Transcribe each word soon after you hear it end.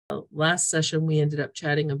last session, we ended up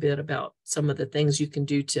chatting a bit about some of the things you can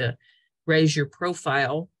do to raise your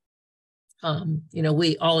profile. You know,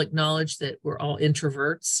 we all acknowledge that we're all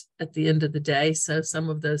introverts at the end of the day, so some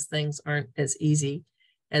of those things aren't as easy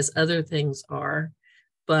as other things are.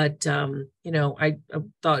 But, you know, I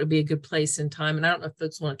thought it'd be a good place and time. And I don't know if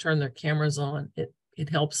folks want to turn their cameras on. It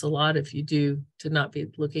helps a lot if you do, to not be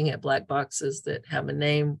looking at black boxes that have a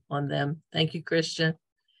name on them. Thank you, Christian.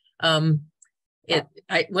 When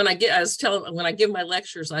I give my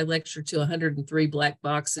lectures, I lecture to 103 black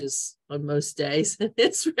boxes on most days. And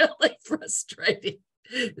it's really frustrating.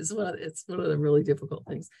 It's one of the really difficult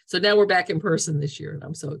things. So now we're back in person this year, and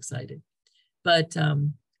I'm so excited. But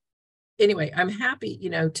anyway, I'm happy, you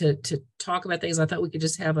know, to talk about things. I thought we could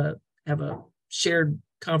just have a shared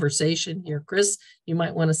conversation here. Chris, you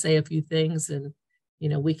might want to say a few things, and you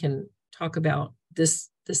know, we can talk about this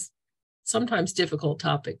sometimes difficult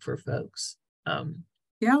topic for folks.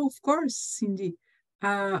 Yeah, of course, Cindy.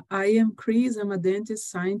 I am Chris. I'm a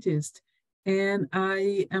dentist scientist, and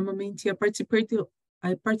I am a mentee.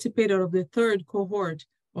 I participated of the third cohort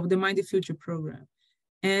of the Mind the Future program.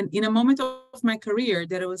 And in a moment of my career,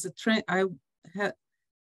 that it was a trend, I had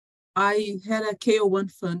a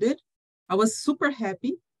KO1 funded. I was super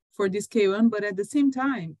happy for this KO1, but at the same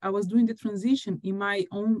time, I was doing the transition in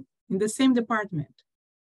the same department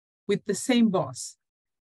with the same boss.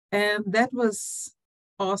 And that was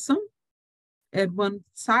awesome at one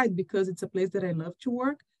side, because it's a place that I love to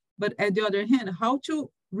work. But at the other hand, how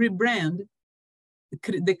to rebrand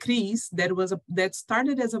the Chris that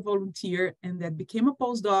started as a volunteer and that became a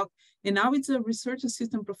postdoc, and now it's a research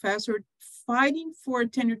assistant professor fighting for a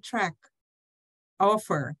tenure track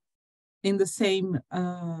offer in the same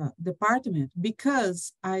department,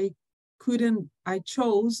 because I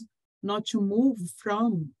chose not to move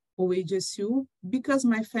from OHSU because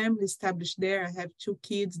my family established there. I have 2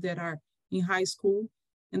 kids that are in high school,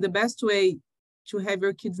 and the best way to have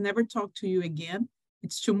your kids never talk to you again,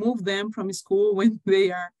 it's to move them from school when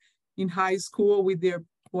they are in high school with their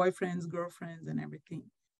boyfriends, girlfriends, and everything.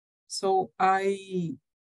 So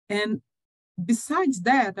and besides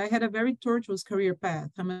that, I had a very tortuous career path.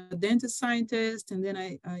 I'm a dentist scientist, and then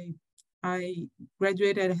I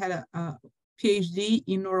graduated. I had a PhD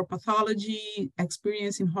in neuropathology,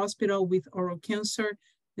 experience in hospital with oral cancer.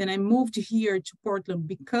 Then I moved here to Portland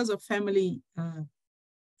because of family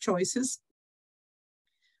choices.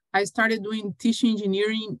 I started doing tissue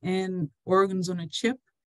engineering and organs on a chip.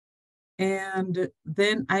 And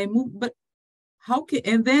then I moved,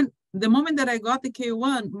 and then the moment that I got the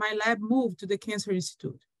K1, my lab moved to the Cancer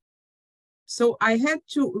Institute. So I had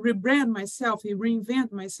to rebrand myself,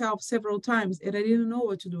 reinvent myself several times, and I didn't know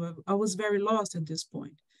what to do. I was very lost at this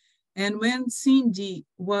point. And when Cindy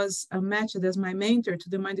was matched as my mentor to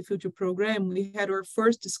the Mind the Future program, we had our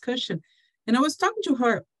first discussion, and I was talking to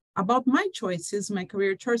her about my choices, my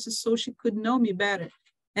career choices, so she could know me better.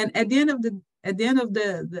 And at the end of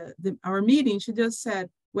our meeting, she just said,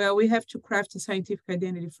 "Well, we have to craft a scientific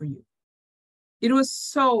identity for you." It was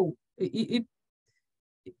so.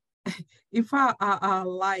 If a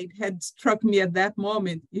light had struck me at that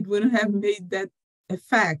moment, it wouldn't have made that a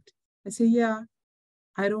fact. I said, "Yeah,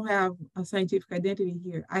 I don't have a scientific identity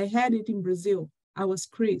here. I had it in Brazil. I was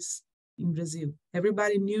Chris in Brazil.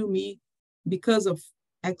 Everybody knew me because of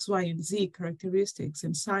X, Y, and Z characteristics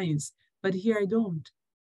and science, but here I don't."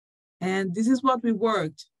 And this is what we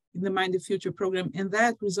worked in the Mind the Future program, and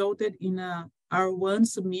that resulted in a R1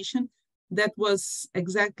 submission that was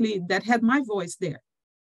that had my voice there.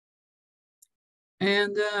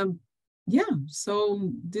 And yeah,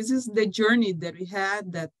 so this is the journey that we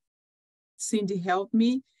had, that Cindy helped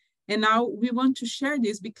me. And now we want to share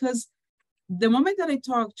this, because the moment that I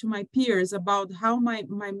talked to my peers about how my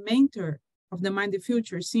mentor of the Mind the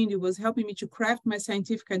Future, Cindy, was helping me to craft my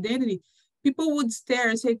scientific identity, people would stare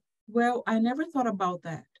and say, "Well, I never thought about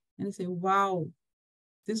that." And I say, "Wow,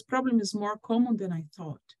 this problem is more common than I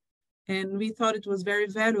thought." And we thought it was very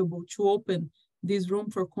valuable to open this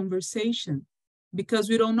room for conversation, because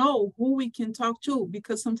we don't know who we can talk to,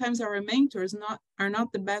 because sometimes our mentors are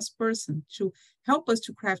not the best person to help us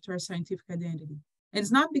to craft our scientific identity. And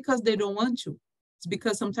it's not because they don't want to. It's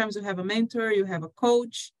because sometimes you have a mentor, you have a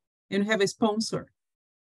coach, and you have a sponsor.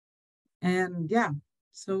 And yeah,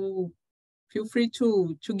 so feel free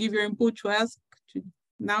to give your input, to ask.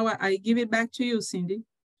 Now I give it back to you, Cindy.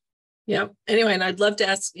 Yeah. Anyway, and I'd love to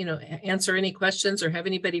answer any questions, or have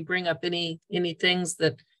anybody bring up any things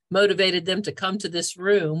that motivated them to come to this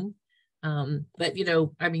room. But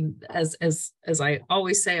I mean, as I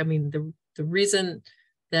always say, I mean, the reason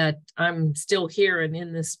that I'm still here and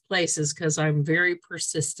in this place is because I'm very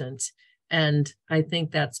persistent, And I think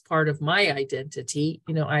that's part of my identity.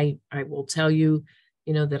 I will tell you,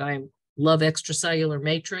 that I love extracellular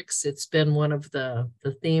matrix. It's been one of the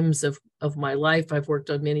themes of my life. I've worked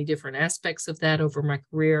on many different aspects of that over my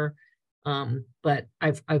career. But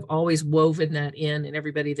I've always woven that in, and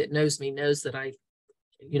everybody that knows me knows that I,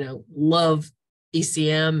 love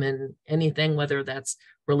ECM and anything, whether that's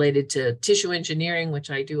related to tissue engineering,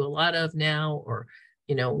 which I do a lot of now, or,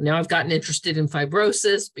 now I've gotten interested in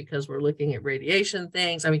fibrosis because we're looking at radiation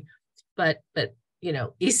things. I mean, but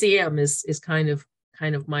ECM is kind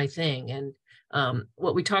of my thing. And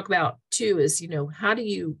what we talk about too is, how do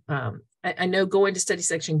you, I know going to study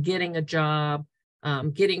section, getting a job,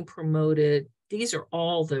 getting promoted, these are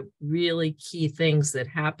all the really key things that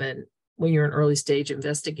happen when you're an early stage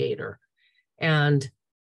investigator. And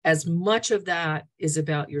as much of that is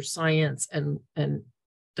about your science and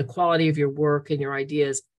the quality of your work and your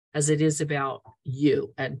ideas as it is about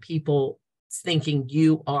you and people thinking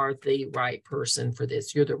you are the right person for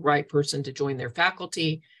this. You're the right person to join their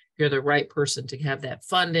faculty. You're the right person to have that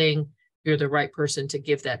funding. You're the right person to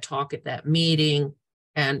give that talk at that meeting.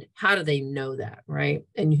 And how do they know that, right?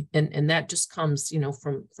 And that just comes,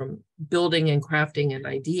 from building and crafting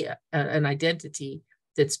an identity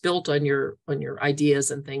that's built on your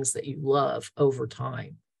ideas and things that you love over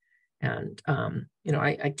time. And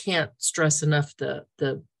I can't stress enough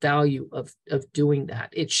the value of doing that.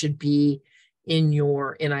 It should be in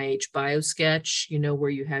your NIH bio sketch, where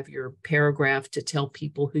you have your paragraph to tell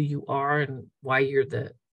people who you are and why you're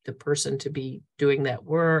the person to be doing that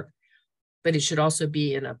work. But it should also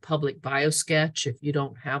be in a public bio sketch. If you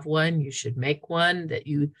don't have one, you should make one that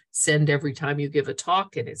you send every time you give a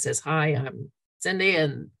talk. And it says, "Hi, I'm Cindy,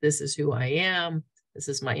 and this is who I am. This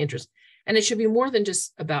is my interest." And it should be more than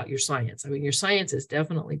just about your science. I mean, your science is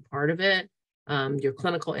definitely part of it. Your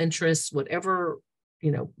clinical interests, whatever,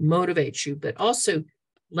 motivates you, but also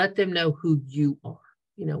let them know who you are.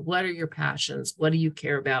 What are your passions? What do you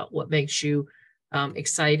care about? What makes you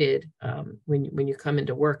excited when you come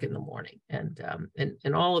into work in the morning, and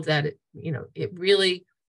all of that, it really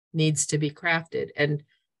needs to be crafted. And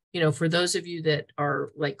for those of you that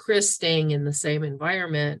are like Chris, staying in the same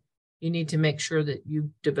environment, you need to make sure that you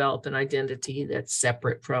develop an identity that's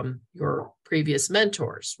separate from your previous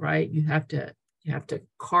mentors, right? You have to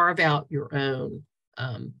carve out your own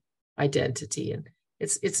identity, and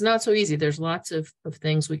it's not so easy. There's lots of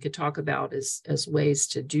things we could talk about as ways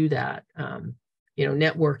to do that.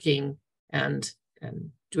 Networking and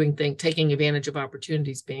taking advantage of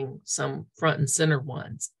opportunities being some front and center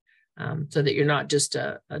ones, so that you're not just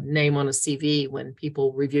a name on a CV when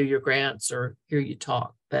people review your grants or hear you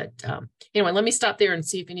talk. But anyway, let me stop there and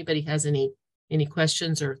see if anybody has any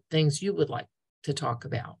questions or things you would like to talk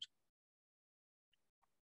about.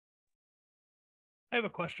 I have a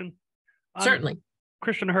question. Certainly.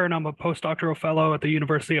 Christian Hearn, I'm a postdoctoral fellow at the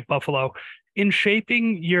University of Buffalo. In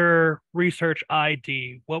shaping your research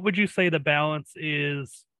ID, what would you say the balance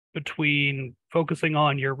is between focusing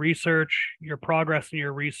on your research, your progress in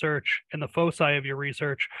your research, and the foci of your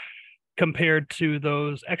research compared to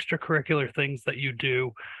those extracurricular things that you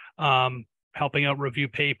do, helping out review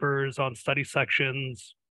papers on study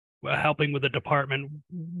sections, helping with the department?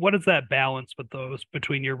 What is that balance with those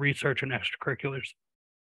between your research and extracurriculars?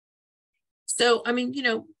 So, I mean,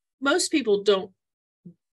 most people don't,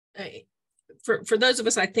 for those of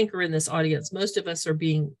us I think are in this audience, most of us are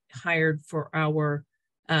being hired for our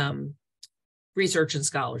research and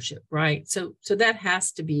scholarship, right? So that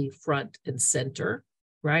has to be front and center,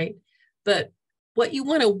 right? But what you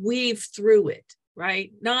want to weave through it,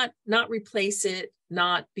 right? Not replace it,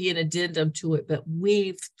 not be an addendum to it, but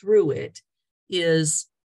weave through it is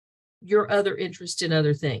your other interest in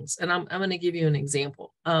other things. And I'm going to give you an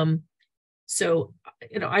example. So,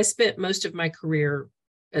 I spent most of my career,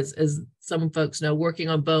 as some folks know, working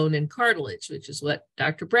on bone and cartilage, which is what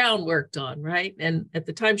Dr. Brown worked on, right? And at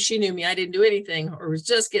the time she knew me, I didn't do anything or was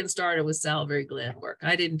just getting started with salivary gland work.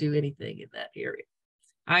 I didn't do anything in that area.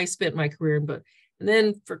 I spent my career in bone. And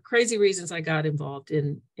then for crazy reasons, I got involved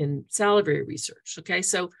in salivary research. Okay,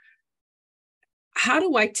 so how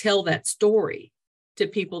do I tell that story to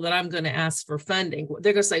people that I'm going to ask for funding?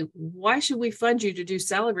 They're going to say, "Why should we fund you to do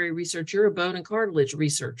salivary research? You're a bone and cartilage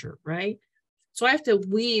researcher," right? So I have to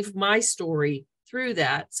weave my story through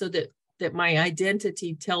that so that my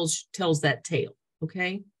identity tells that tale.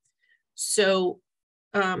 Okay. So,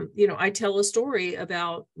 I tell a story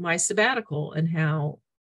about my sabbatical and how,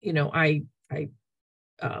 I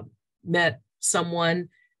met someone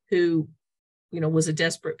who, was a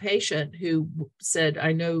desperate patient who said,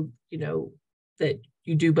 "I know, that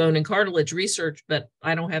you do bone and cartilage research, but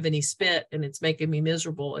I don't have any spit and it's making me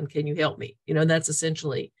miserable. And can you help me? You know, that's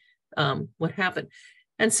essentially what happened.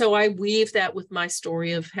 And so I weave that with my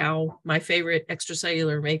story of how my favorite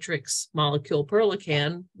extracellular matrix molecule,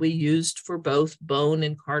 Perlecan, we used for both bone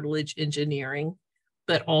and cartilage engineering,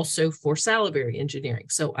 but also for salivary engineering.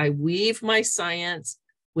 So I weave my science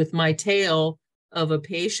with my tale of a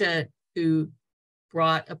patient who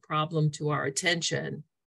brought a problem to our attention,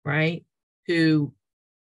 right?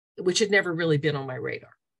 Which had never really been on my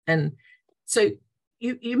radar. And so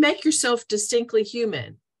you make yourself distinctly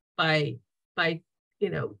human by you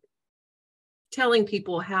know, telling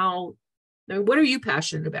people how, I mean, what are you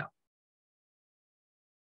passionate about?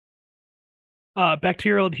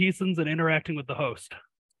 Bacterial adhesins and interacting with the host.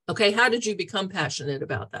 Okay, how did you become passionate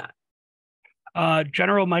about that?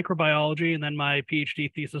 General microbiology, and then my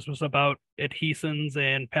PhD thesis was about adhesins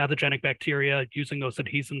and pathogenic bacteria using those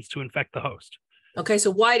adhesins to infect the host. Okay,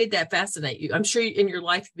 so why did that fascinate you? I'm sure in your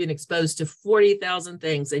life you've been exposed to 40,000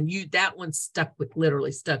 things, and that one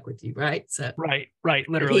literally stuck with you, right? So right,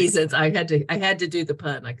 literally. Adhesins, I had to do the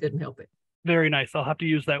pun. I couldn't help it. Very nice. I'll have to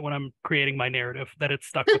use that when I'm creating my narrative, that it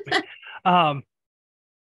stuck with me.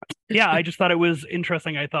 Yeah, I just thought it was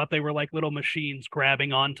interesting. I thought they were like little machines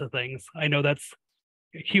grabbing onto things. I know that's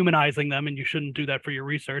humanizing them, and you shouldn't do that for your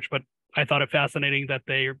research, but I thought it fascinating that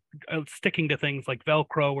they're sticking to things like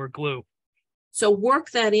Velcro or glue. So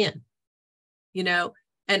work that in, you know,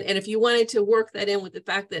 and if you wanted to work that in with the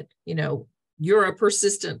fact that, you know, you're a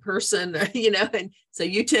persistent person, you know, and so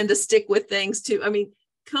you tend to stick with things too. I mean,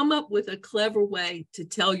 come up with a clever way to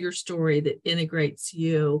tell your story that integrates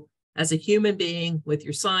you as a human being with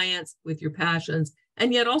your science, with your passions,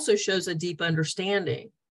 and yet also shows a deep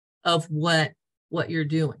understanding of what you're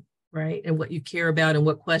doing, right? And what you care about and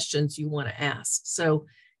what questions you want to ask. So,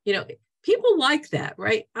 you know, people like that,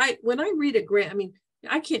 right? When I read a grant, I mean,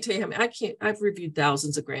 I can't tell you how many, I've reviewed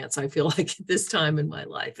thousands of grants, I feel like, at this time in my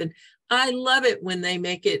life. And I love it when they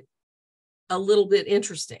make it a little bit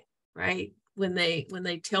interesting, right? When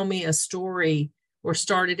they tell me a story or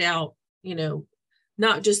started out, you know,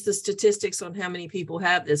 not just the statistics on how many people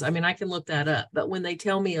have this. I mean, I can look that up, but when they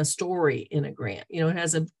tell me a story in a grant, you know, it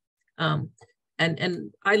has a,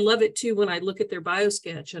 and I love it too when I look at their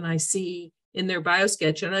biosketch and I see in their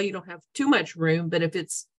biosketch, I know you don't have too much room, but if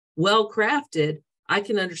it's well crafted, I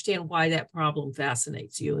can understand why that problem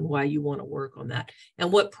fascinates you and why you want to work on that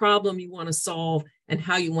and what problem you want to solve and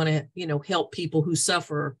how you want to, you know, help people who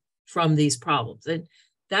suffer from these problems. And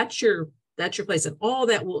that's your place. And all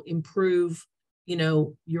that will improve, you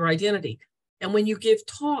know, your identity. And when you give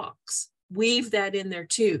talks, weave that in there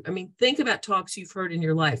too. I mean, think about talks you've heard in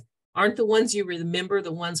your life. Aren't the ones you remember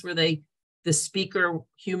the ones where the speaker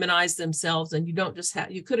humanized themselves and you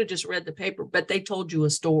could have just read the paper, but they told you a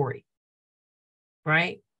story,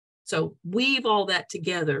 right? So weave all that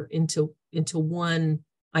together into one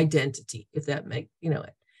identity, if that makes, you know,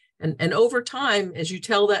 and over time, as you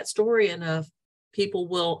tell that story enough, people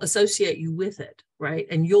will associate you with it, right?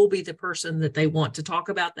 And you'll be the person that they want to talk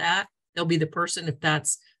about that. They'll be the person, if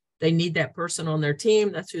they need that person on their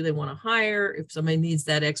team, that's who they want to hire. If somebody needs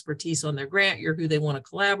that expertise on their grant, you're who they want to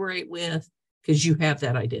collaborate with because you have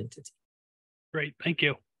that identity. Great, thank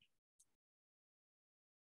you.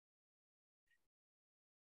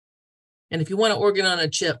 And if you want to organ on a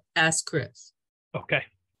chip, ask Chris. Okay,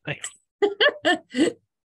 thanks.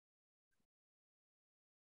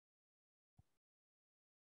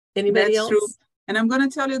 Anybody else? True. And I'm going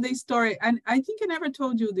to tell you the story. And I think I never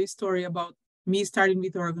told you this story about me starting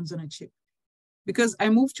with organs on a chip, because I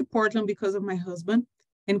moved to Portland because of my husband.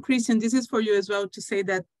 And Cristiane, this is for you as well, to say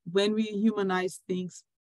that when we humanize things,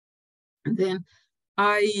 then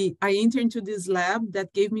I entered into this lab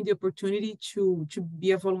that gave me the opportunity to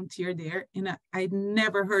be a volunteer there. And I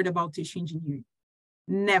never heard about tissue engineering,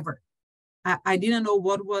 never. I didn't know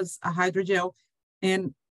what was a hydrogel,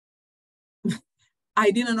 and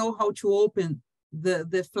I didn't know how to open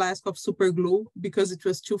the flask of super glue because it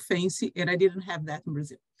was too fancy, and I didn't have that in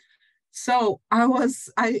Brazil. So I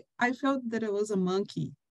felt that I was a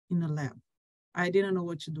monkey in the lab. I didn't know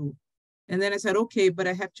what to do. And then I said, okay, but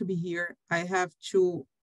I have to be here. I have to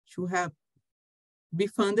be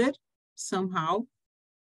funded somehow.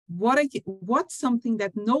 What's something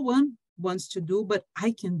that no one wants to do, but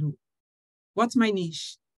I can do? What's my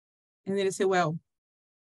niche? And then I said, well,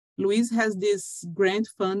 Luis has this grant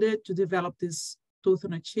funded to develop this tooth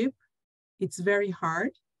on a chip. It's very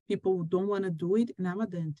hard. People don't want to do it. And I'm a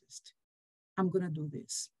dentist. I'm going to do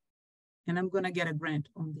this. And I'm going to get a grant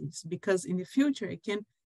on this because in the future, I can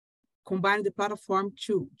combine the platform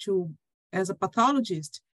to as a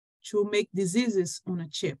pathologist, to make diseases on a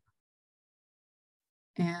chip.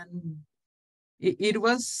 And it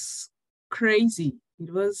was crazy.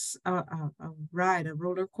 It was a ride, a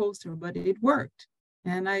roller coaster, but it worked.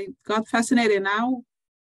 And I got fascinated. Now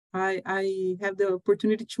I have the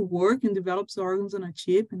opportunity to work and develop organs on a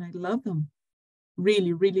chip, and I love them.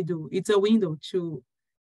 Really, really do. It's a window to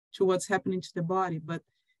what's happening to the body, but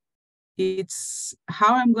it's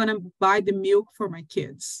how I'm going to buy the milk for my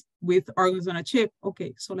kids with organs on a chip.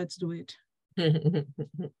 Okay, so let's do it.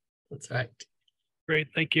 That's right. Great,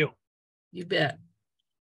 thank you. You bet.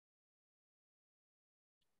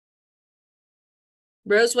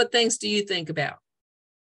 Rose, what things do you think about?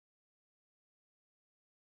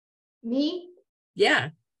 Me? Yeah.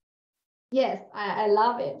 Yes, I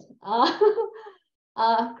love it.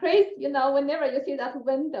 Chris, you know, whenever you see that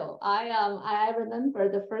window, I remember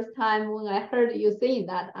the first time when I heard you saying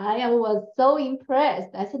that, I was so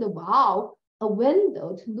impressed. I said, wow, a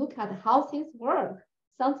window to look at how things work.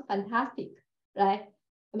 Sounds fantastic, right?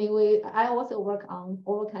 I mean, I also work on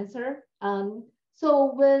oral cancer.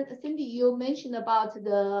 So when Cindy, you mentioned about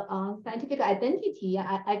the scientific identity,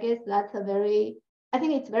 I guess that's I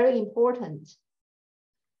think it's very important.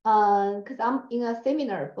 Because I'm in a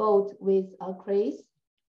similar boat with Chris.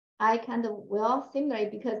 I kind of, similar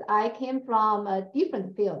because I came from a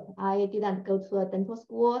different field. I didn't go to a dental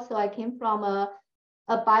school, so I came from a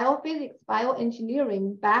biophysics,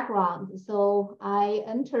 bioengineering background. So I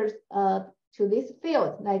entered to this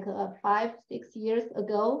field like 5-6 years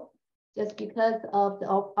ago, just because of the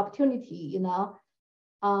opportunity, you know,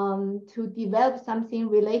 to develop something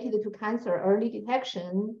related to cancer early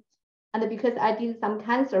detection. And because I did some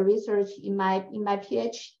cancer research in my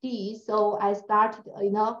PhD, so I started,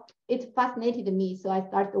 you know, it fascinated me. So I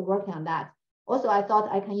started working on that. Also, I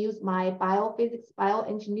thought I can use my biophysics,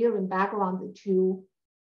 bioengineering background to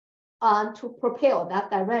propel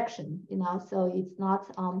that direction, you know. So it's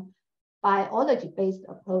not biology-based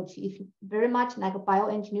approach. It's very much like a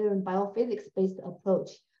bioengineering, biophysics-based approach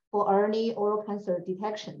for early oral cancer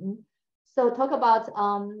detection. So talk about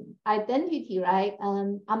identity, right?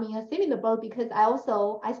 I'm in a similar boat because I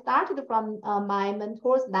started from my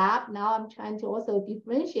mentor's lab. Now I'm trying to also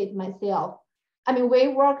differentiate myself. I mean, we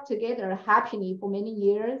work together happily for many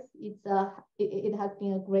years. It has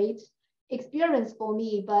been a great experience for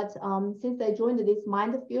me. But since I joined this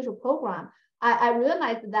Mind Future program, I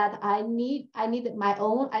realized that I need my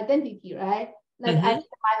own identity, right? Like I need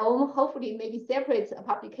my own, hopefully maybe separate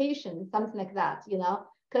publication, something like that, you know.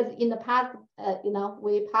 Because in the past, you know,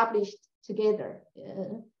 we published together.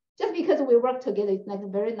 Just because we work together, it's like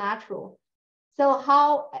very natural. So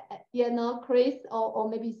how, you know, Chris or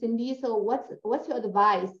maybe Cindy, so what's your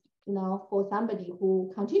advice, you know, for somebody who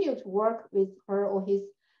continue to work with her or his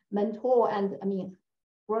mentor and, I mean,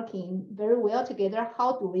 working very well together,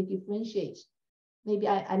 how do we differentiate? Maybe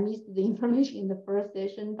I missed the information in the first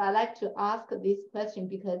session, but I'd like to ask this question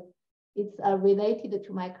because it's related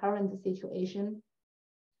to my current situation.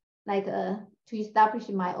 Like to establish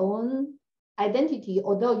my own identity,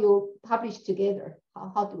 although you publish together.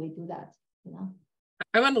 How do we do that? You know,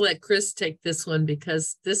 I want to let Chris take this one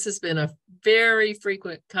because this has been a very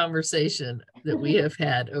frequent conversation that we have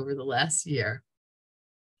had over the last year.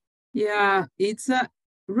 Yeah, it's a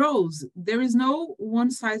Rose. There is no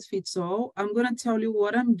one size fits all. I'm gonna tell you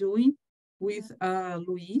what I'm doing with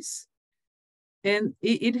Luis, and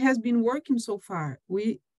it has been working so far.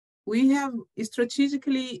 We have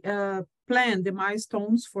strategically planned the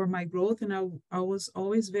milestones for my growth, and I was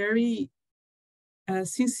always very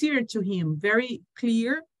sincere to him, very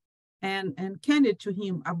clear and candid to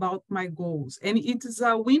him about my goals. And it is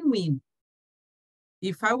a win-win.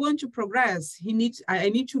 If I want to progress, I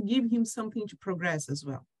need to give him something to progress as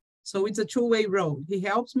well. So it's a two-way road. He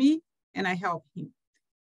helps me and I help him.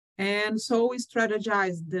 And so we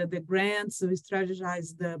strategize the grants, we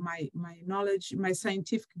strategize my knowledge, my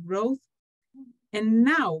scientific growth. And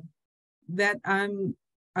now that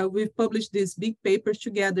we've published these big papers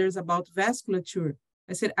together about vasculature,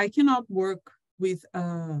 I said, I cannot work with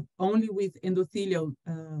only with endothelial,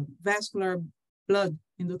 vascular blood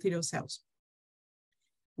endothelial cells.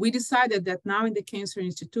 We decided that now in the Cancer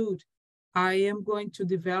Institute, I am going to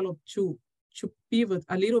develop to pivot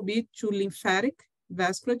a little bit to lymphatic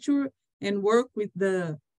vasculature and work with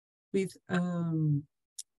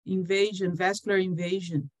invasion, vascular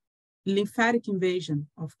invasion, lymphatic invasion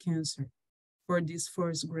of cancer for this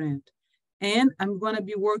first grant. And I'm going to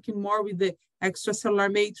be working more with the extracellular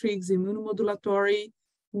matrix, immunomodulatory.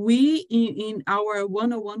 We, in our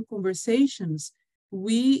one-on-one conversations,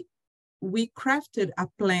 we crafted a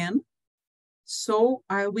plan so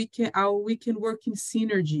we can work in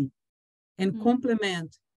synergy and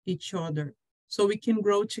complement each other so we can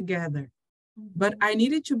grow together. but I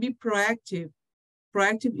needed to be proactive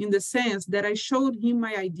in the sense that I showed him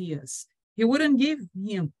my ideas. He wouldn't give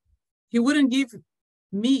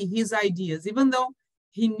me his ideas, even though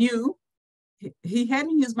he knew, he had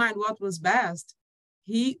in his mind what was best.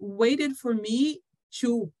 He waited for me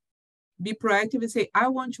to be proactive and say, I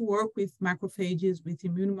want to work with macrophages, with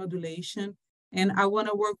immunomodulation, and I want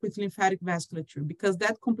to work with lymphatic vasculature because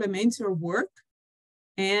that complements your work,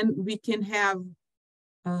 and we can have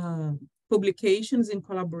publications in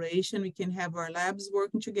collaboration. We can have our labs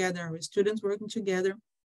working together, our students working together,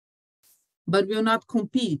 but we'll not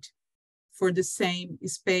compete for the same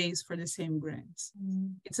space, for the same grants.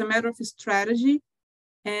 It's a matter of strategy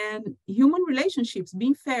and human relationships,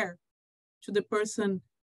 being fair to the person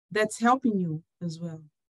that's helping you as well.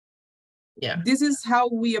 Yeah. This is how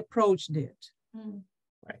we approached it.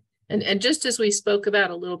 Right. And just as we spoke about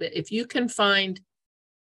a little bit, if you can find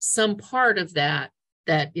some part of that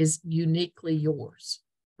that is uniquely yours,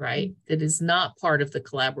 right? That is not part of the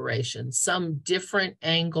collaboration, some different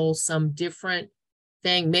angle, some different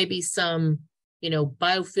thing, maybe some,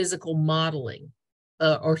 biophysical modeling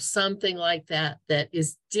or something like that, that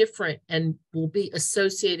is different and will be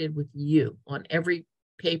associated with you on every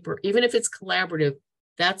paper, even if it's collaborative.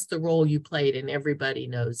 That's the role you played and everybody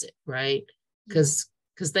knows it, right? Because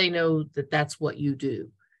they know that that's what you do.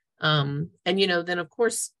 And, then of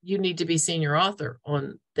course you need to be senior author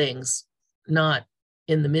on things, not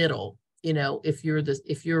in the middle, if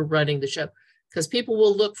you're running the show, because people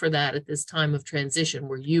will look for that at this time of transition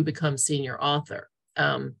where you become senior author.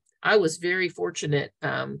 I was very fortunate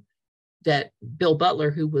that Bill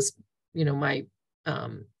Butler, who was, my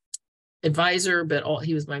advisor, but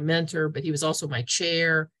he was my mentor, but he was also my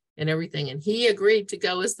chair and everything. And he agreed to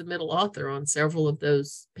go as the middle author on several of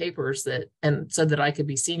those papers and said that I could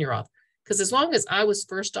be senior author. Because as long as I was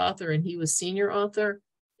first author and he was senior author,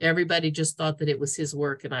 everybody just thought that it was his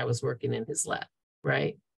work and I was working in his lab,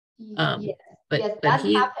 right? Yes, that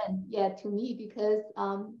happened, to me, because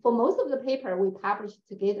for most of the paper we published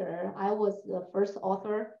together, I was the first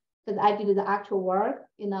author because I did the actual work,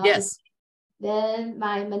 Yes. Then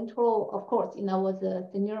my mentor, of course, was a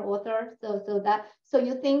senior author. So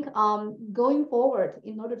you think going forward,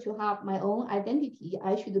 in order to have my own identity,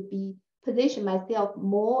 I should position myself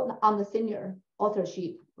more on the senior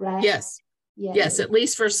authorship, right? Yes. Yes, at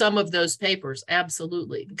least for some of those papers,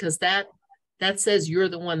 absolutely, because that says you're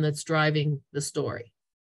the one that's driving the story,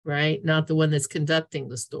 right? Not the one that's conducting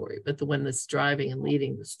the story, but the one that's driving and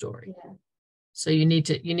leading the story. Yeah. So you need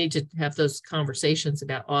to have those conversations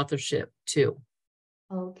about authorship too.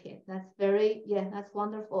 Okay, that's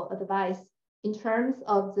wonderful advice. In terms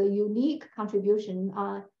of the unique contribution,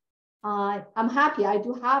 I'm happy I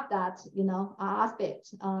do have that,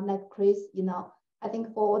 aspect, like Chris, I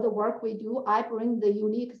think for all the work we do, I bring the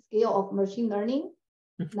unique skill of machine learning.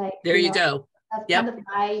 Like there you go. That's kind of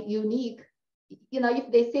my unique,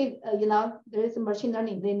 if they say, there is a machine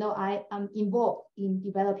learning, they know I am involved in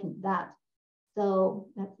developing that. So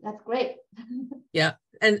that's great. Yeah.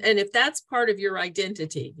 And if that's part of your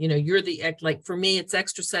identity, you're like for me, it's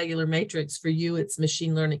extracellular matrix. For you, it's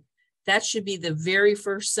machine learning. That should be the very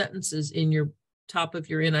first sentences in your top of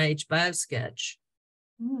your NIH BioSketch,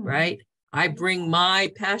 right? I bring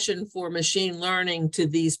my passion for machine learning to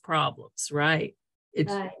these problems, right?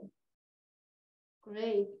 Right.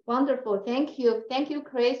 Great. Wonderful. Thank you. Thank you,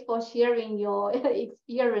 Chris, for sharing your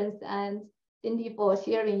experience, and Cindy for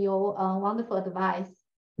sharing your wonderful advice.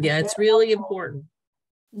 Yeah, it's really important.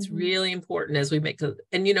 It's really important as we make and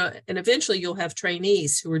eventually you'll have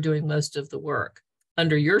trainees who are doing most of the work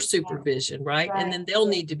under your supervision, right? And then they'll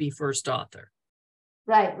need to be first author.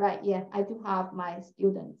 Right. Yeah, I do have my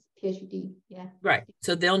students, PhD. Yeah. Right.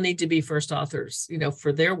 So they'll need to be first authors,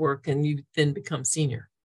 for their work, and you then become senior.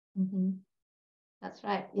 That's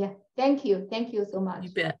right. Yeah. Thank you. Thank you so much.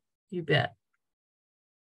 You bet.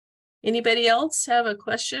 Anybody else have a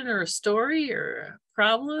question or a story or a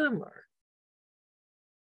problem or?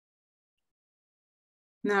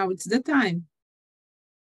 Now it's the time.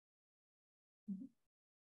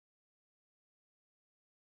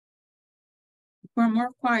 We're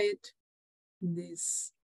more quiet in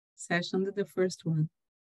this session than the first one.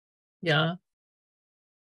 Yeah.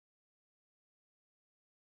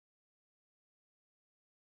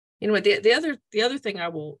 The other thing I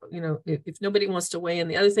will, if nobody wants to weigh in,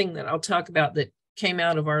 the other thing that I'll talk about that came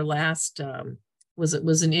out of our last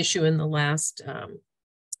was an issue in the last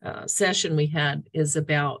session we had is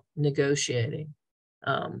about negotiating,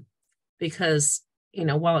 because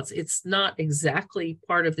while it's not exactly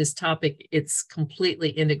part of this topic, it's completely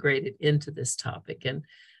integrated into this topic, and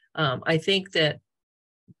I think that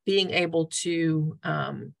being able to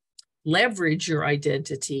leverage your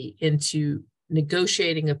identity into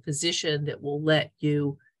negotiating a position that will let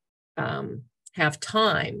you have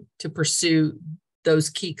time to pursue those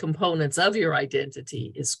key components of your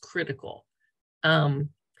identity is critical.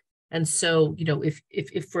 And so, you know,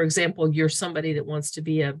 if for example, you're somebody that wants to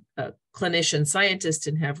be a clinician scientist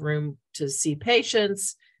and have room to see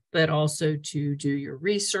patients, but also to do your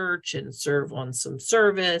research and serve on some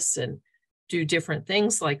service and do different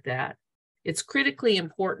things like that, it's critically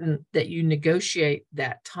important that you negotiate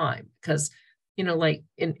that time. Because, you know, like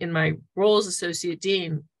in my role as associate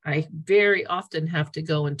dean, I very often have to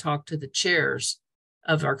go and talk to the chairs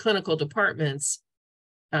of our clinical departments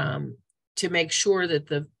to make sure that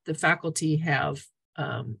the faculty have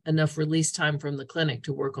enough release time from the clinic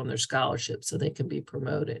to work on their scholarship so they can be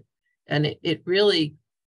promoted. And it really,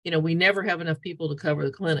 you know, we never have enough people to cover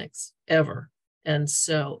the clinics ever. And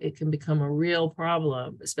so it can become a real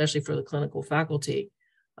problem, especially for the clinical faculty.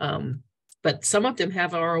 But some of them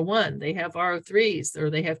have R01, they have R03s, or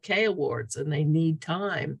they have K awards, and they need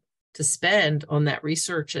time to spend on that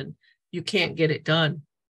research. And you can't get it done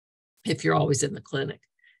if you're always in the clinic.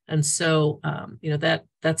 And so, you know,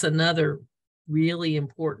 that's another really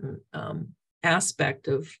important aspect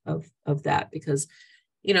of that, because,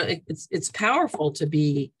 you know, it's powerful to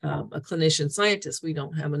be a clinician scientist. We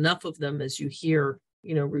don't have enough of them, as you hear,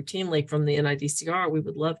 you know, routinely from the NIDCR. We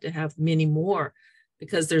would love to have many more,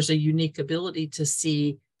 because there's a unique ability to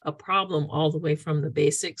see a problem all the way from the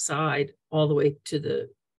basic side, all the way to the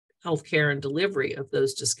healthcare and delivery of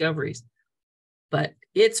those discoveries. But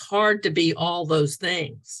it's hard to be all those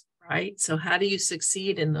things, right? So how do you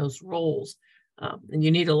succeed in those roles? And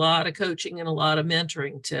you need a lot of coaching and a lot of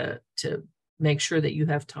mentoring to make sure that you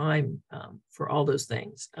have time for all those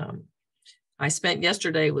things. I spent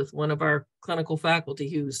yesterday with one of our clinical faculty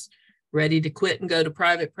who's ready to quit and go to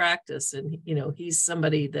private practice. And, you know, he's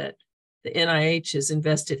somebody that the NIH has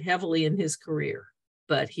invested heavily in his career,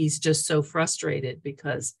 but he's just so frustrated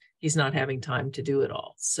because he's not having time to do it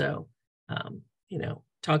all. So, you know,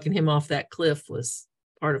 talking him off that cliff was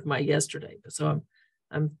part of my yesterday. So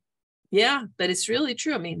yeah, but it's really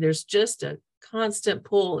true. I mean, there's just a constant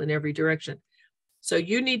pull in every direction. So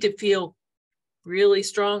you need to feel really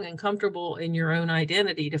strong and comfortable in your own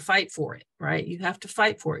identity to fight for it, right? You have to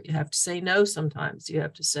fight for it. You have to say no sometimes. You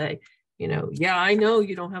have to say, you know, yeah, I know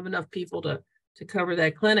you don't have enough people to cover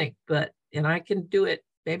that clinic, and I can do it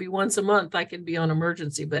maybe once a month. I can be on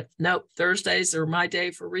emergency, but nope, Thursdays are my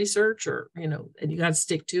day for research, or, you know, and you got to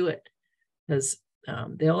stick to it, because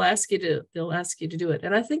they'll ask you to do it.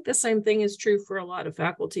 And I think the same thing is true for a lot of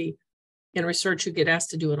faculty in research who get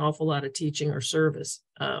asked to do an awful lot of teaching or service,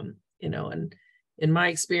 you know, and in my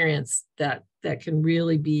experience, that can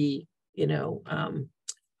really be, you know,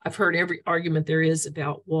 I've heard every argument there is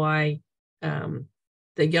about why the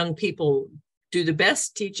young people do the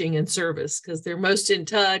best teaching and service, because they're most in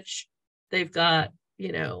touch. They've got,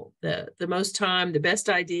 you know, the most time, the best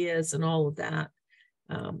ideas, and all of that.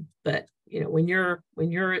 But, you know, when you're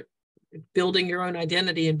building your own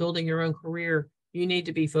identity and building your own career, you need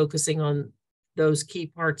to be focusing on those key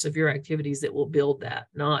parts of your activities that will build that,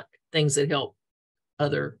 not things that help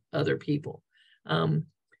other people.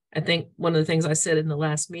 I think one of the things I said in the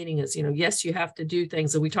last meeting is, you know, yes, you have to do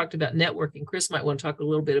things. And we talked about networking. Chris might want to talk a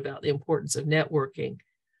little bit about the importance of networking.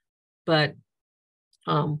 But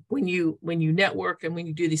when you network and when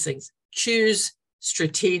you do these things, choose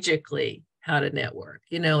strategically how to network,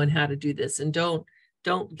 you know, and how to do this. And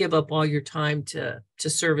don't give up all your time to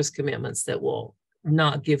service commitments that will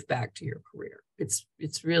not give back to your career.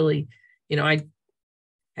 It's really, you know, I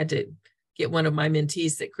had to get one of my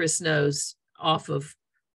mentees that Chris knows off of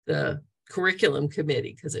the curriculum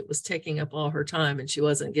committee because it was taking up all her time and she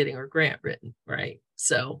wasn't getting her grant written, right?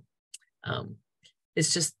 So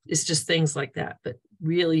it's just things like that. But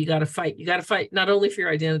really, you got to fight. You got to fight not only for your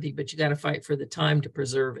identity, but you got to fight for the time to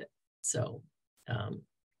preserve it. So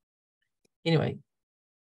anyway.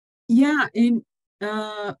 Yeah, and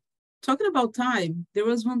talking about time, there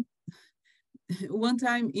was one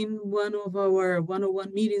time in one of our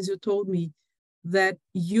one-on-one meetings, you told me that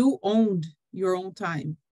you owned your own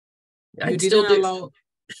time. I still do.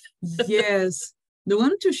 Yes. I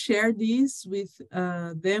wanted to share this with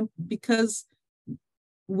them, because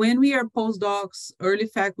when we are postdocs, early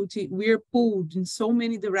faculty, we are pulled in so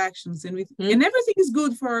many directions, and and everything is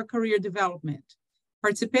good for our career development.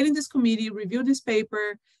 Participate in this committee, review this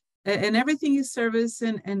paper, and everything is service,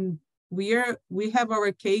 and we have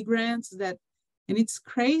our K grants and it's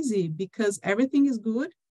crazy because everything is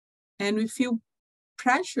good, and we feel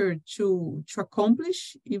pressure to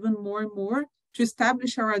accomplish even more and more, to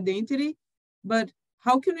establish our identity. But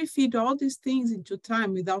how can we fit all these things into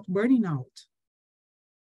time without burning out?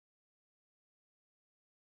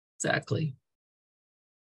 Exactly.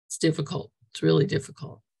 It's difficult. It's really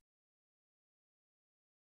difficult.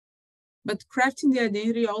 But crafting the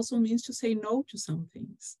identity also means to say no to some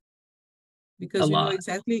things, because we know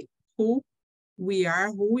exactly who we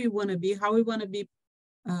are, who we want to be, how we want to be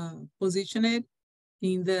positioned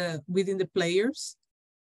within the players.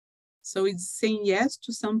 So it's saying yes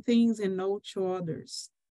to some things and no to others.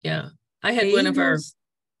 Yeah, I had one of our.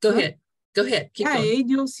 Go ahead. Keep going.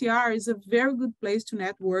 ADOCR is a very good place to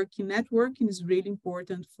network. Networking is really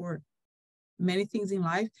important for many things in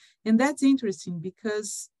life, and that's interesting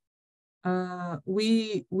because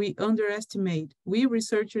we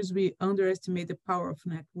researchers underestimate the power of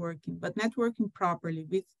networking, but networking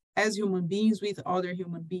properly as human beings with other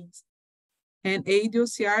human beings. And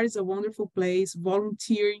ADOCR is a wonderful place.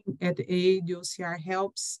 Volunteering at ADOCR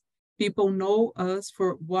helps people know us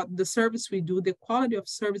for what the service we do, the quality of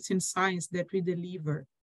service in science that we deliver.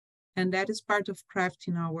 And that is part of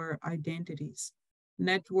crafting our identities,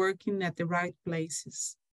 networking at the right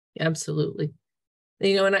places. Absolutely.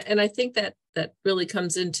 You know, and I think that really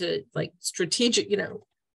comes into like strategic, you know,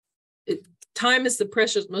 time is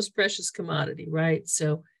the most precious commodity, right?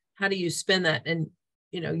 So how do you spend that? And,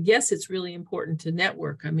 you know, yes, it's really important to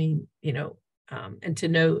network. I mean, you know, and to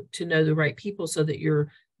know the right people so that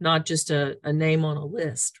you're not just a name on a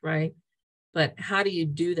list, right? But how do you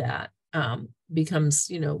do that becomes,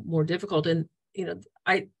 you know, more difficult. And, you know,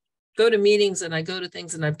 I go to meetings and I go to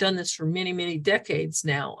things, and I've done this for many, many decades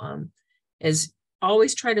now, is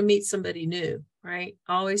always try to meet somebody new, right?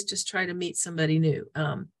 Always just try to meet somebody new.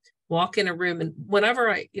 Walk in a room, and whenever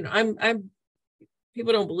I'm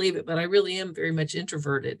people don't believe it, but I really am very much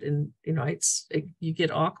introverted. And, you know, you get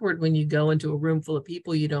awkward when you go into a room full of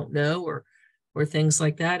people you don't know or things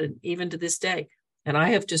like that. And even to this day, and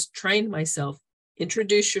I have just trained myself,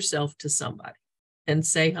 introduce yourself to somebody and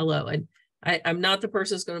say hello. And I'm not the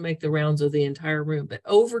person who's going to make the rounds of the entire room, but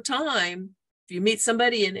over time, if you meet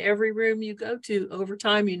somebody in every room you go to, over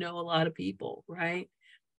time, you know a lot of people, right?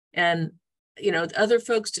 And, you know, other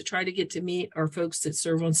folks to try to get to meet are folks that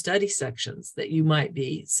serve on study sections that you might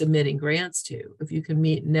be submitting grants to, if you can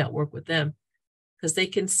meet and network with them, because they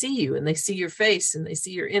can see you and they see your face and they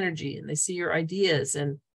see your energy and they see your ideas.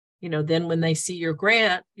 And, you know, then when they see your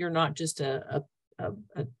grant, you're not just a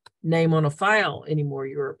name on a file anymore.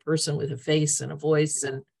 You're a person with a face and a voice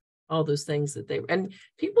and all those things and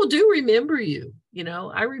people do remember you. You know,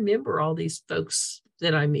 I remember all these folks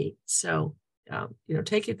that I meet. So, you know,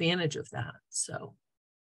 take advantage of that. So.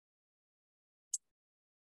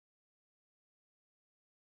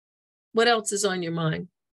 What else is on your mind?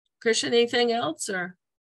 Christian, anything else or?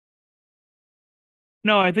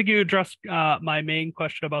 No, I think you addressed my main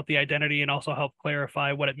question about the identity and also helped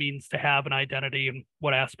clarify what it means to have an identity and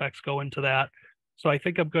what aspects go into that. So I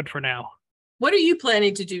think I'm good for now. What are you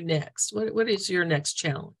planning to do next? What is your next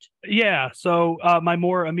challenge? Yeah, so my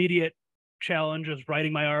more immediate challenge is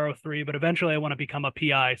writing my R03, but eventually I want to become a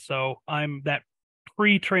PI. So I'm that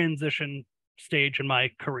pre-transition stage in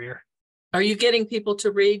my career. Are you getting people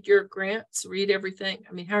to read your grants, read everything?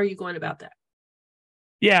 I mean, how are you going about that?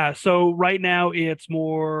 Yeah, so right now it's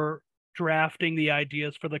more drafting the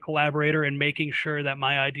ideas for the collaborator and making sure that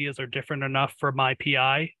my ideas are different enough for my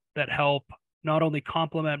PI that help not only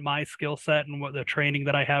complement my skill set and what the training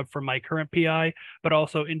that I have from my current PI, but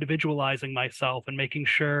also individualizing myself and making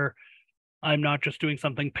sure I'm not just doing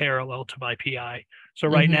something parallel to my PI. So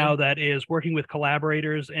right now that is working with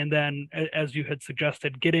collaborators, and then, as you had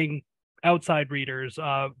suggested, getting outside readers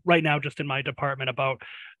right now just in my department about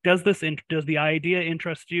does the idea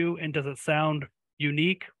interest you, and does it sound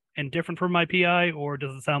unique and different from my PI, or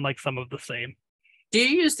does it sound like some of the same? Do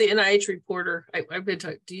you use the NIH reporter? I've been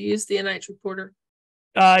talking. Do you use the NIH reporter?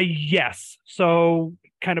 Yes. So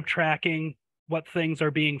kind of tracking what things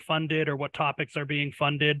are being funded or what topics are being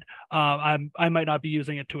funded. I might not be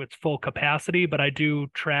using it to its full capacity, but I do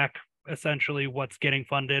track essentially what's getting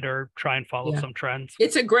funded or try and follow some trends.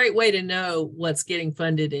 It's a great way to know what's getting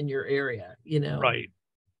funded in your area, you know. Right.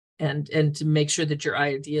 And to make sure that your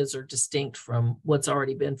ideas are distinct from what's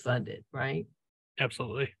already been funded, right?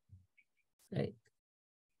 Absolutely. Right.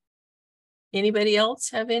 Anybody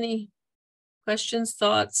else have any questions,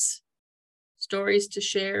 thoughts, stories to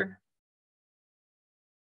share?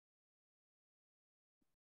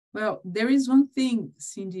 Well, there is one thing,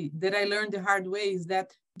 Cindy, that I learned the hard way, is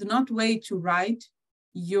that do not wait to write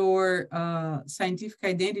your scientific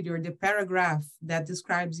identity or the paragraph that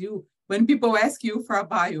describes you when people ask you for a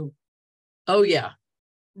bio. Oh, yeah.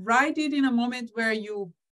 Write it in a moment where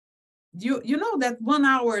you know that 1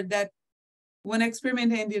 hour that when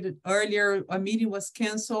experiment ended earlier, a meeting was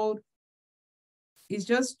canceled, is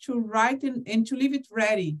just to write and to leave it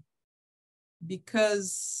ready,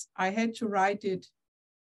 because I had to write it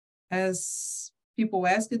as people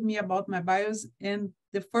asked me about my bios, and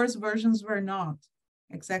the first versions were not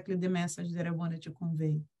exactly the message that I wanted to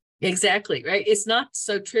convey. Exactly, right? It's not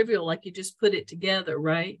so trivial, like you just put it together,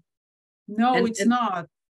 right? No, it's not.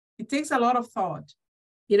 It takes a lot of thought.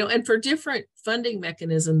 You know, and for different funding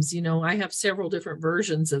mechanisms, you know, I have several different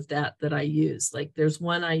versions of that I use. Like there's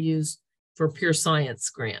one I use for pure science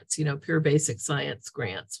grants, you know, pure basic science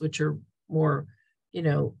grants, which are more, you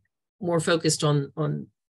know, more focused on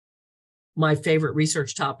my favorite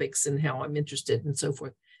research topics and how I'm interested and so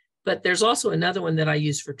forth. But there's also another one that I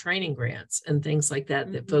use for training grants and things like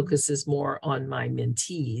that, that focuses more on my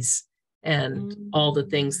mentees and all the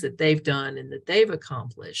things that they've done and that they've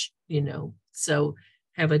accomplished, you know. So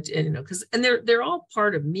have a, you know, because, and they're all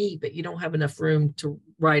part of me, but you don't have enough room to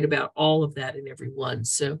write about all of that in every one.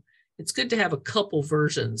 So it's good to have a couple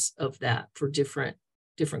versions of that for different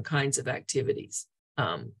kinds of activities.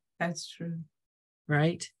 That's true.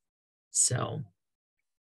 Right. So.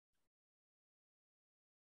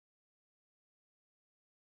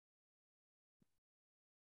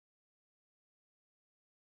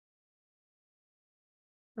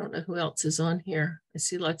 I don't know who else is on here. I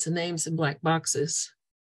see lots of names in black boxes.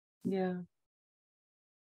 Yeah.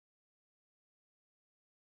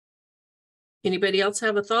 Anybody else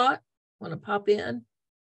have a thought? Want to pop in?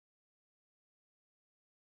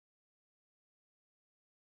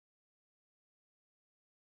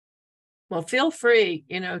 Well, feel free,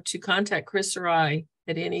 you know, to contact Chris or I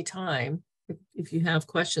at any time. If you have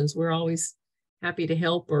questions, we're always happy to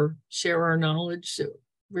help or share our knowledge,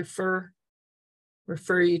 refer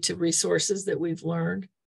you to resources that we've learned,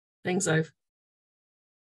 things I've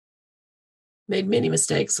made many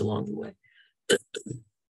mistakes along the way.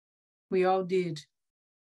 We all did.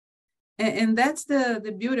 And that's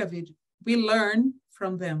the beauty of it. We learn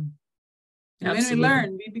from them. And Absolutely. when we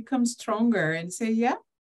learn, we become stronger and say, yeah,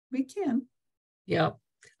 we can. Yeah.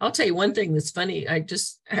 I'll tell you one thing that's funny.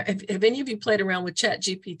 Have any of you played around with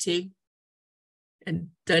ChatGPT and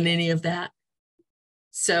done any of that?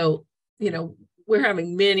 So, you know, we're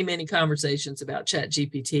having many, many conversations about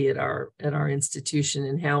ChatGPT at our institution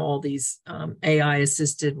and how all these AI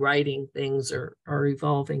assisted writing things are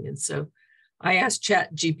evolving. And so I asked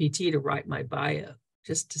ChatGPT to write my bio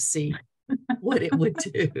just to see what it would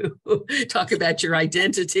do. Talk about your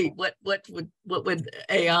identity. What would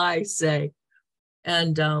AI say?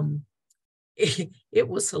 And it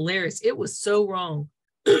was hilarious. It was so wrong.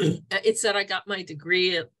 It said I got my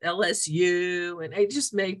degree at LSU, and I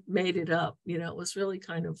just made it up. You know, it was really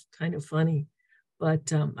kind of funny.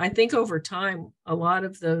 But I think over time, a lot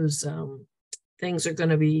of those things are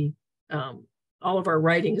going to be, all of our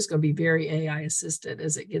writing is going to be very AI assisted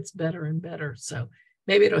as it gets better and better. So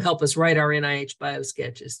maybe it'll help us write our NIH bio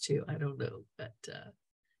sketches too. I don't know, but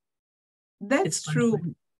that's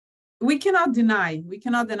true. We cannot deny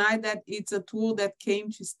that it's a tool that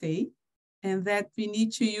came to stay, and that we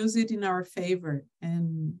need to use it in our favor,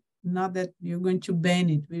 and not that you're going to ban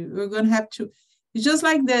it. We're going to have to. It's just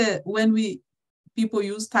like when people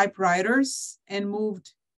use typewriters and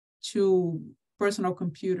moved to personal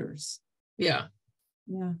computers. Yeah.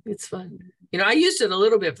 Yeah, it's fun. You know, I used it a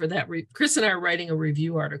little bit for that. Chris and I are writing a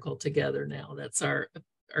review article together now. That's our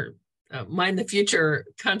Mind the Future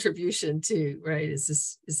contribution to, right? Is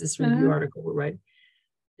this review article we're writing,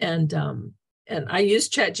 and I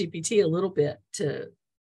used ChatGPT a little bit to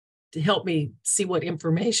help me see what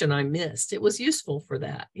information I missed. It was useful for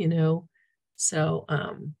that, you know. So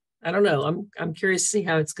I don't know. I'm curious to see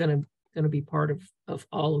how it's going to be part of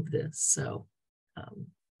all of this. So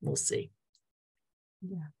we'll see.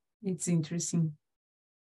 Yeah, it's interesting.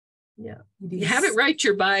 Yeah, you have it write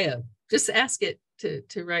your bio. Just ask it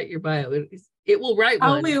to write your bio. It will write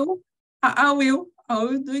one. I will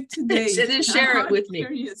do it today. And then share it with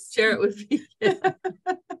me. Share it with me.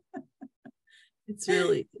 It's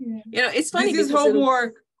really, you know, it's funny. This is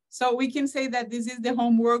homework. So we can say that this is the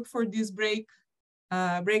homework for this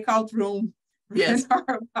breakout room. Yes. Go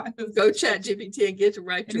ChatGPT and get to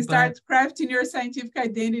write your bio. Start crafting your scientific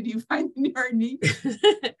identity, finding your niche.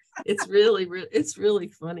 It's really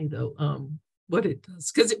funny though. What it does,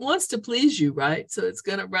 because it wants to please you, right? So it's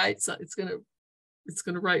gonna write. So it's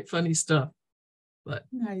gonna write funny stuff. But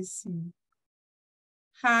I see.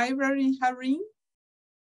 Hi, Harim.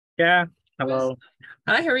 Yeah. Hello.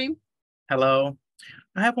 Hi, Harim. Hello.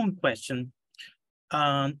 I have one question.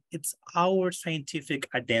 It's our scientific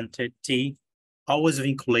identity always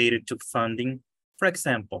vinculated to funding. For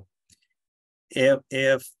example,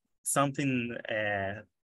 if something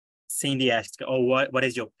Cindy asked, oh, what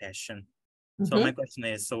is your passion? So my question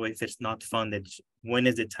is, so if it's not funded, when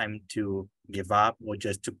is it time to give up or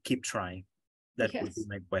just to keep trying? That would be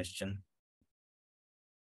my question.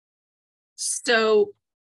 So,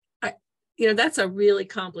 that's a really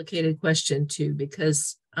complicated question too,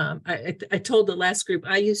 because I told the last group,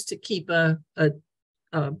 I used to keep a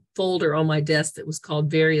folder on my desk that was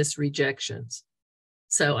called various rejections.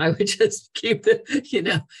 So I would just keep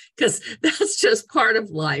because that's just part of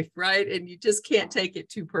life, right? And you just can't take it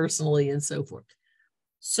too personally and so forth.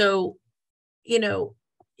 So,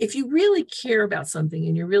 if you really care about something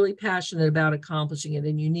and you're really passionate about accomplishing it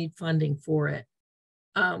and you need funding for it,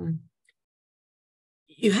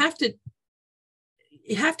 you have to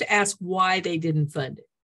ask why they didn't fund it,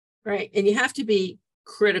 right? And you have to be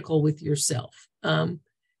critical with yourself.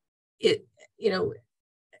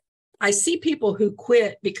 I see people who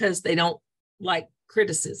quit because they don't like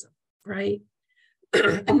criticism, right?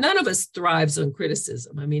 And none of us thrives on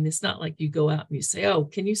criticism. I mean, it's not like you go out and you say, oh,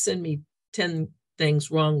 can you send me 10 things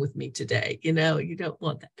wrong with me today? You don't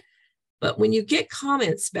want that. But when you get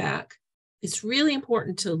comments back, it's really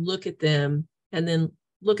important to look at them and then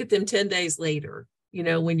look at them 10 days later,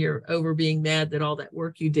 when you're over being mad that all that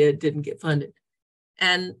work you didn't get funded,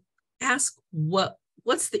 and ask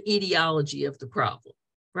what's the etiology of the problem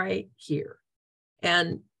right here.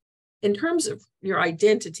 And in terms of your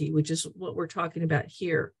identity, which is what we're talking about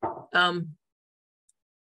here,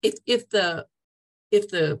 if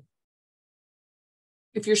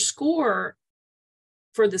your score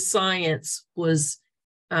for the science was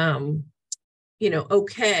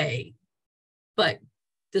okay, but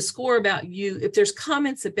the score about you, if there's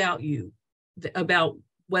comments about you, about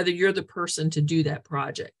whether you're the person to do that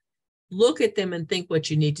project, look at them and think what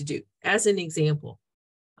you need to do. As an example,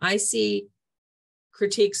 I see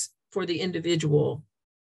critiques for the individual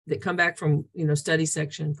that come back from, study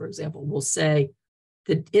section, for example, will say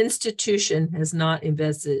the institution has not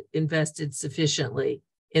invested sufficiently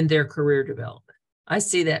in their career development. I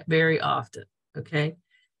see that very often, okay?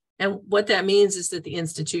 And what that means is that the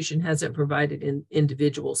institution hasn't provided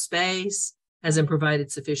individual space, hasn't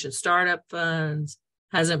provided sufficient startup funds,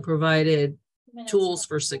 hasn't provided tools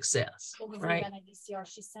for success, right?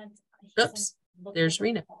 Oops, there's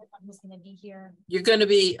Rena. You're going to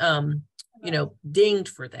be, dinged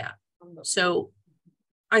for that. So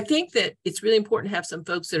I think that it's really important to have some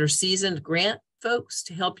folks that are seasoned grant folks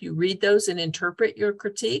to help you read those and interpret your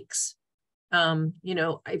critiques.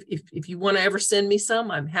 If you want to ever send me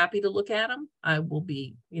some, I'm happy to look at them. I will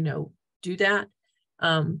be, do that.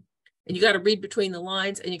 And you got to read between the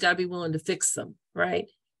lines and you got to be willing to fix them, right?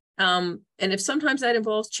 And if sometimes that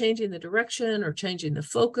involves changing the direction or changing the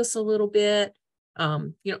focus a little bit,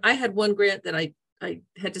 I had one grant that I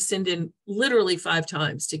had to send in literally 5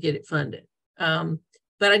 times to get it funded.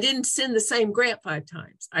 But I didn't send the same grant 5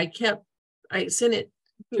 times. I sent it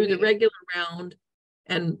through the regular round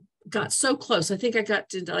and got so close. I think I got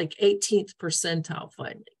to like 18th percentile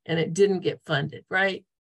finally, and it didn't get funded, right?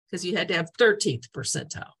 Because you had to have 13th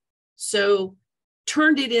percentile. So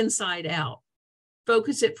turned it inside out,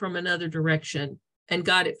 focused it from another direction, and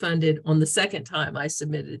got it funded on the second time I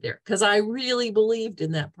submitted it there because I really believed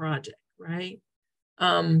in that project, right?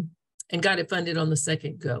 And got it funded on the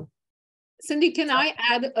second go. Cindy, can I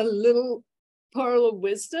add a little pearl of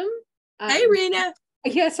wisdom? Hey, Rena.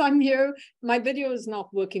 Yes, I'm here. My video is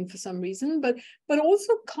not working for some reason, but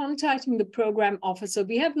also contacting the program officer.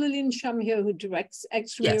 We have Lillian Shum here who directs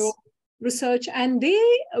extramural research, and they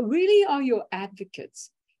really are your advocates.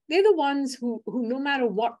 They're the ones who no matter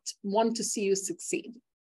what, want to see you succeed,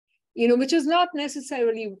 which is not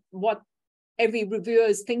necessarily what every reviewer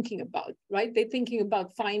is thinking about, right? They're thinking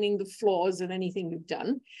about finding the flaws in anything you've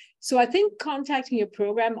done. So I think contacting your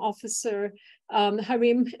program officer,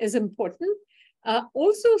 Harim, is important.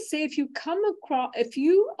 Also say if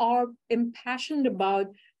you are impassioned about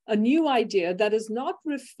a new idea that is not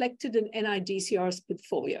reflected in NIDCR's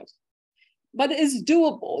portfolio, but is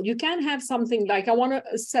doable. You can't have something like, I want to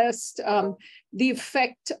assess the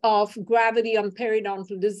effect of gravity on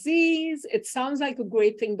periodontal disease. It sounds like a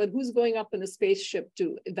great thing, but who's going up in a spaceship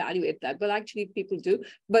to evaluate that? But actually people do.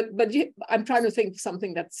 But I'm trying to think of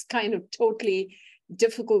something that's kind of totally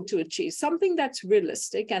difficult to achieve, something that's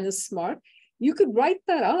realistic and is smart. You could write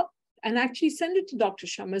that up and actually send it to Dr.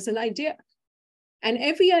 Shum as an idea. And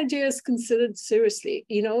every idea is considered seriously.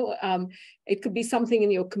 It could be something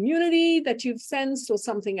in your community that you've sensed or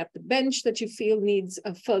something at the bench that you feel needs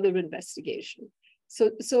a further investigation.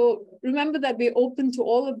 So remember that we're open to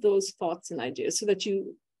all of those thoughts and ideas so that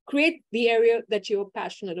you create the area that you're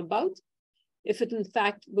passionate about, if it in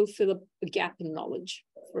fact will fill up a gap in knowledge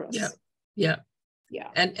for us. Yeah. Yeah. Yeah.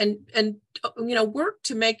 And you know, work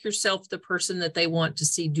to make yourself the person that they want to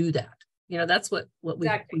see do that. You know, that's what we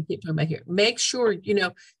keep talking about here. Make sure, you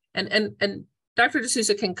know, and Dr.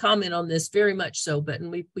 D'Souza can comment on this very much so, but and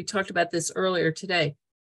we talked about this earlier today.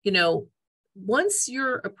 You know, once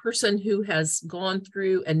you're a person who has gone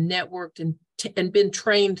through and networked and been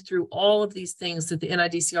trained through all of these things that the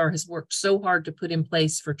NIDCR has worked so hard to put in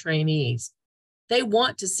place for trainees, they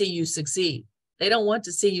want to see you succeed. They don't want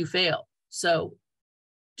to see you fail. So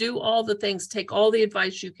do all the things, take all the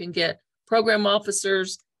advice you can get, program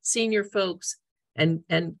officers, senior folks, and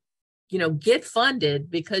you know, get funded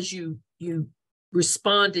because you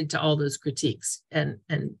responded to all those critiques and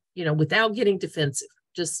you know, without getting defensive.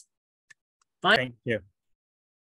 Just fine. Thank you.